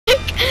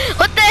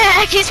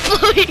heck? He's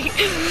floating.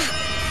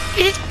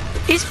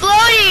 He's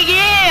floating.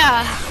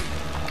 Yeah.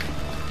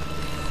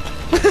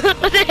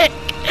 What the heck?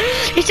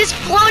 He's just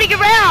floating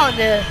around.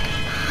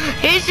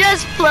 He's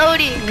just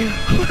floating.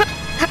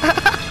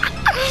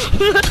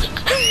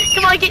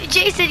 Come on,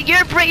 Jason.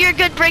 You're a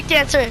good break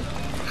dancer.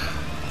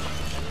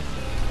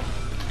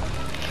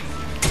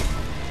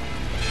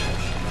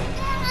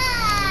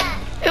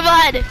 Come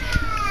on.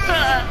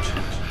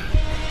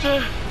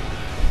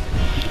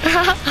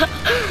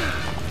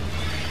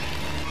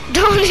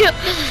 Don't you?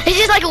 He's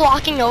just like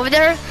walking over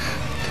there.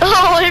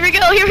 Oh, here we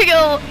go. Here we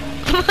go.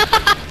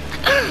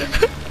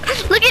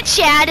 Look at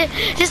Chad.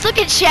 Just look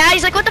at Chad.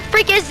 He's like, what the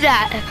freak is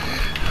that?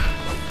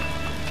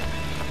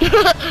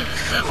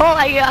 Oh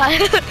my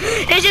god.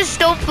 It's just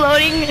still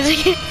floating.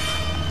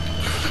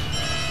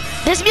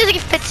 This music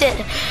fits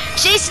it.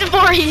 Jason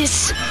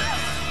Voorhees.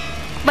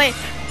 Wait,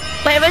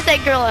 where's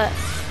that girl at?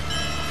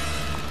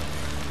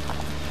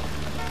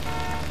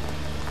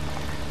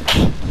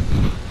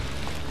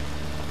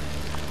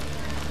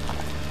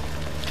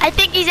 I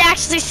think he's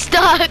actually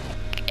stuck.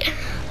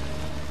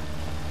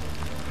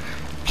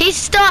 He's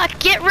stuck.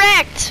 Get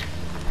wrecked.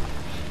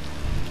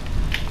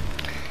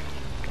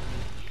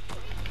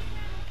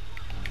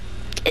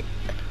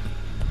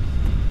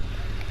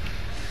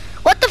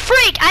 What the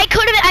freak? I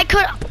could.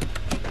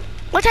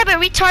 What type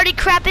of retarded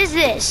crap is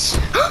this?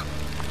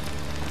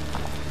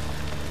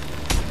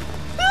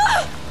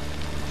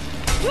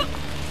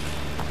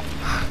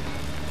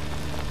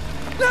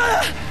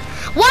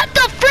 What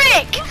the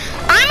frick?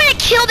 I'm gonna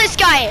kill this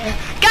guy.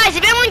 Guys,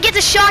 if anyone gets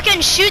a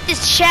shotgun, shoot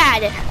this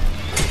Chad.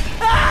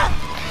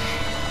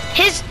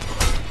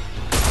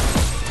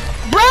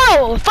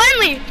 Bro,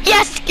 finally.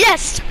 Yes.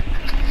 Yes,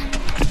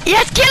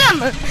 get him.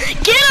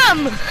 Get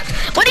him.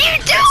 What are you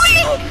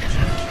doing?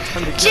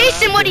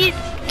 Jason,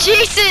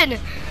 Jason.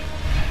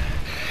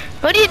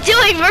 What are you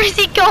doing? Where is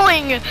he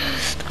going?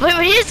 Wait,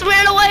 he just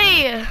ran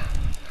away.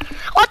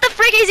 What the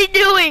frick is he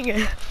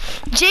doing?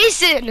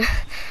 Jason.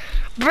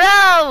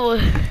 Bro,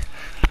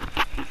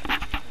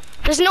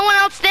 there's no one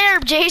else there,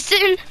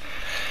 Jason.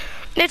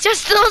 It's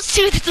just those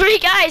 3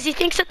 guys. He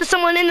thinks that there's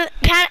someone in the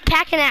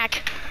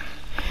Packanack.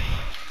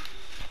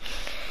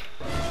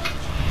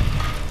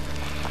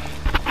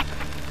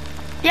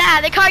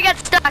 Yeah, the car got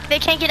stuck. They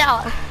can't get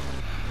out.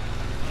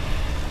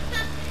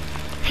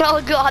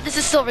 Oh god, this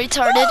is so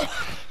retarded.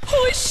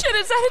 Holy shit,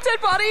 is that a dead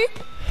body?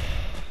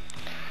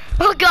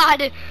 Oh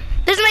god,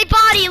 there's my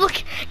body.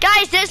 Look,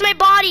 guys, there's my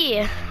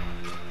body.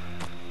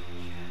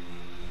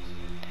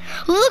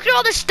 Look at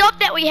all the stuff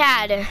that we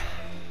had.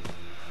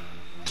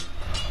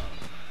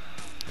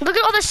 Look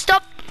at all the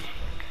stuff.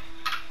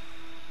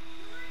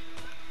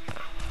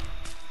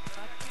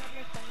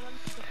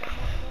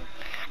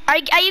 Are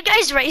you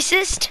guys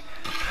racist?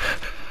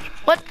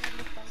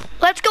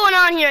 What's going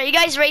on here? Are you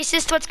guys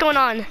racist? What's going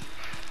on?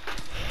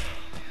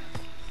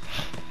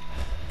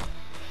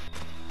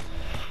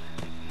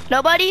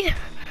 Nobody?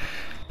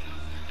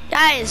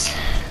 Guys,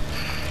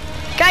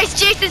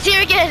 Jason's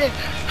here again.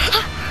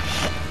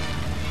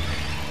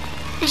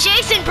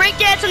 Jason,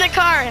 breakdance in the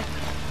car.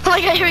 Oh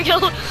my god, here we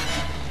go.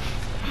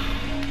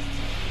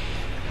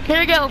 Here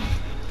we go.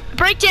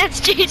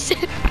 Breakdance, Jason.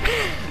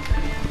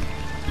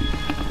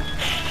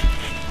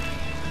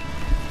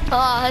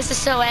 Oh, this is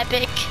so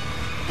epic.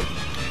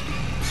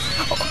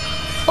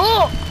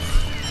 Oh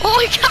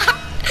my god.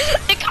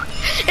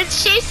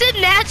 It's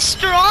Jason that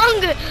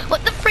strong.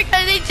 What the frick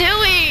are they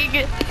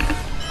doing?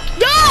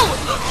 No!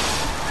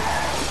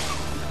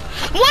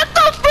 What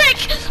the frick?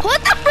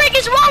 What the frick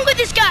is wrong with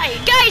this guy?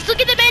 Guys, look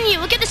at the menu.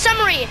 Look at the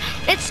summary.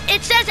 It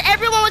says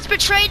everyone was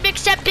betrayed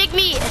except Big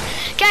Me.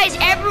 Guys,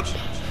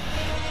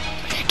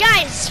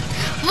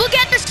 look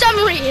at the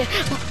summary.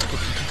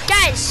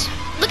 Guys,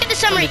 look at the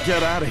summary.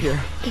 Get out of here.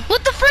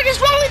 What the frick is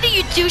wrong with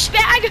you,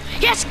 douchebag?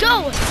 Yes,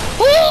 go.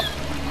 Oh.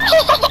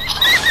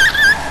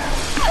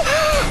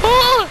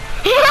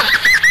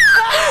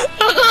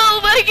 Oh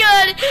my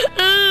god.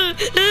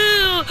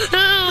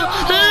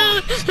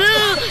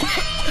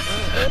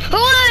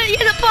 What? You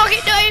have a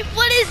pocket knife?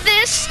 What is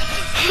this?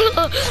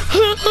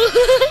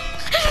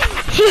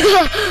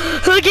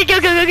 Okay, go.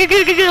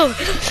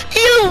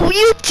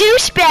 You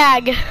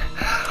douchebag.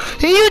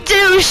 You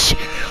douche.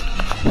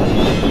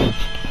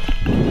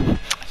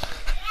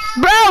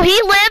 Bro,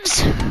 he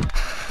lives.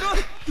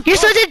 You're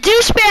such a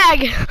douchebag.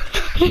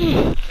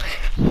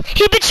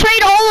 He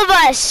betrayed all of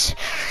us.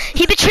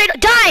 He betrayed.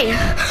 Die.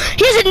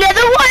 Here's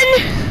another one.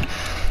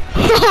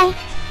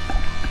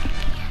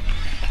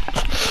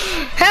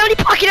 How many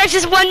pocket knives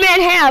does one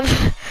man have?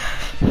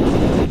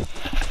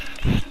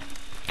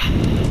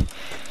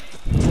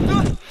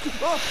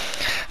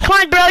 Come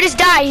on, bro, just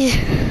die.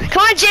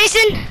 Come on,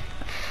 Jason.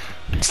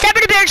 Step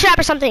in a bear trap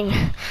or something.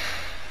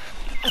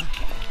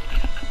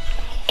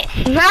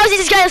 How is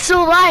this guy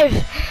still alive?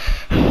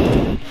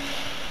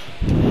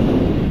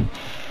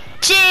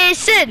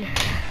 Jason.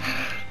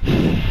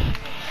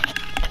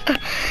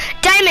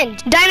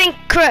 Diamond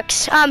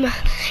Crooks.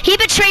 He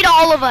betrayed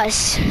all of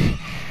us.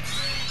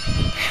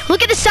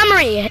 Look at the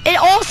summary. It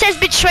all says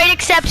betrayed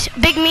except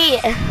Big Me.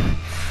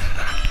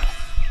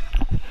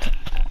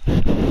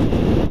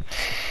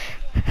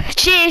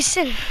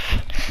 Jason.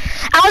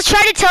 I was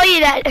trying to tell you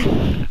that,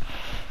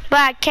 but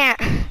I can't.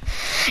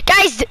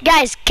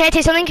 Guys, can I tell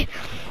you something?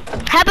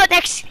 How about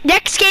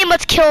next game?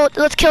 Let's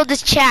kill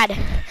this Chad.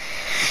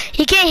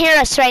 He can't hear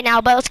us right now,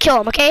 but let's kill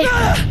him, okay?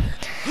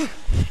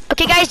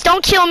 Okay, guys,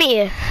 don't kill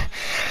me.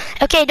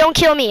 Okay, don't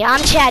kill me.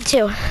 I'm Chad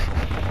too.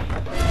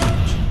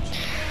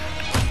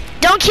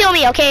 Don't kill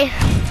me, okay?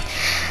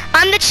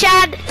 I'm the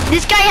Chad.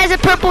 This guy has a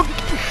purple.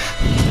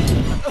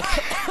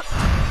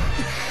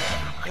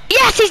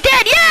 Yes, he's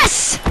dead.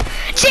 Yes,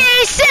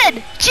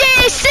 Jason.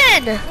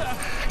 Jason.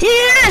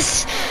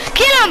 Yes.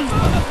 Get him.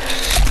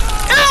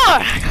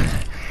 Oh.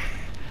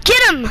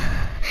 Get him.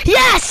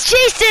 Yes,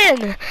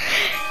 Jason.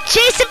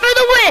 Jason for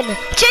the win.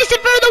 Jason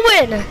for the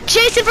win.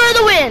 Jason for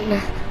the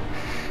win.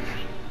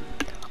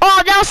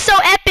 Oh, that was so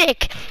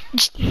epic.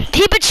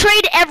 He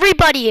betrayed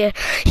everybody.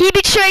 He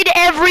betrayed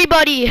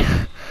everybody.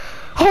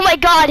 Oh my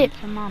God.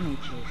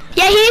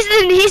 Yeah,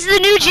 he's the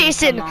new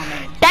Jason.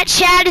 That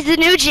Chad is the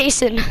new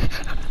Jason.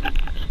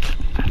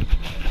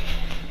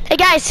 Hey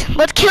guys,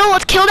 let's kill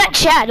that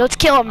Chad. Let's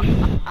kill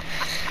him.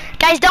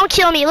 Guys, don't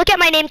kill me. Look at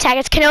my name tag.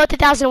 It's Canoa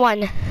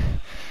 2001.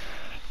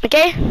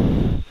 Okay?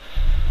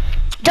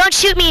 Don't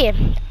shoot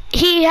me.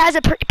 He has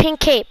a pink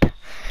cape.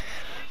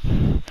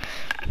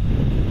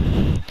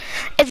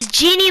 It's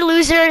Genie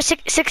Loser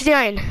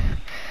 69.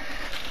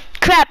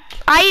 Crap.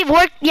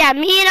 Yeah,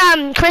 me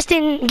and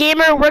Kristen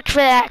Gamer worked for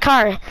that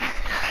car.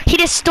 He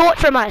just stole it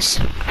from us.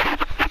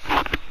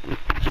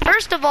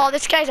 First of all,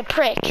 this guy's a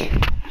prick.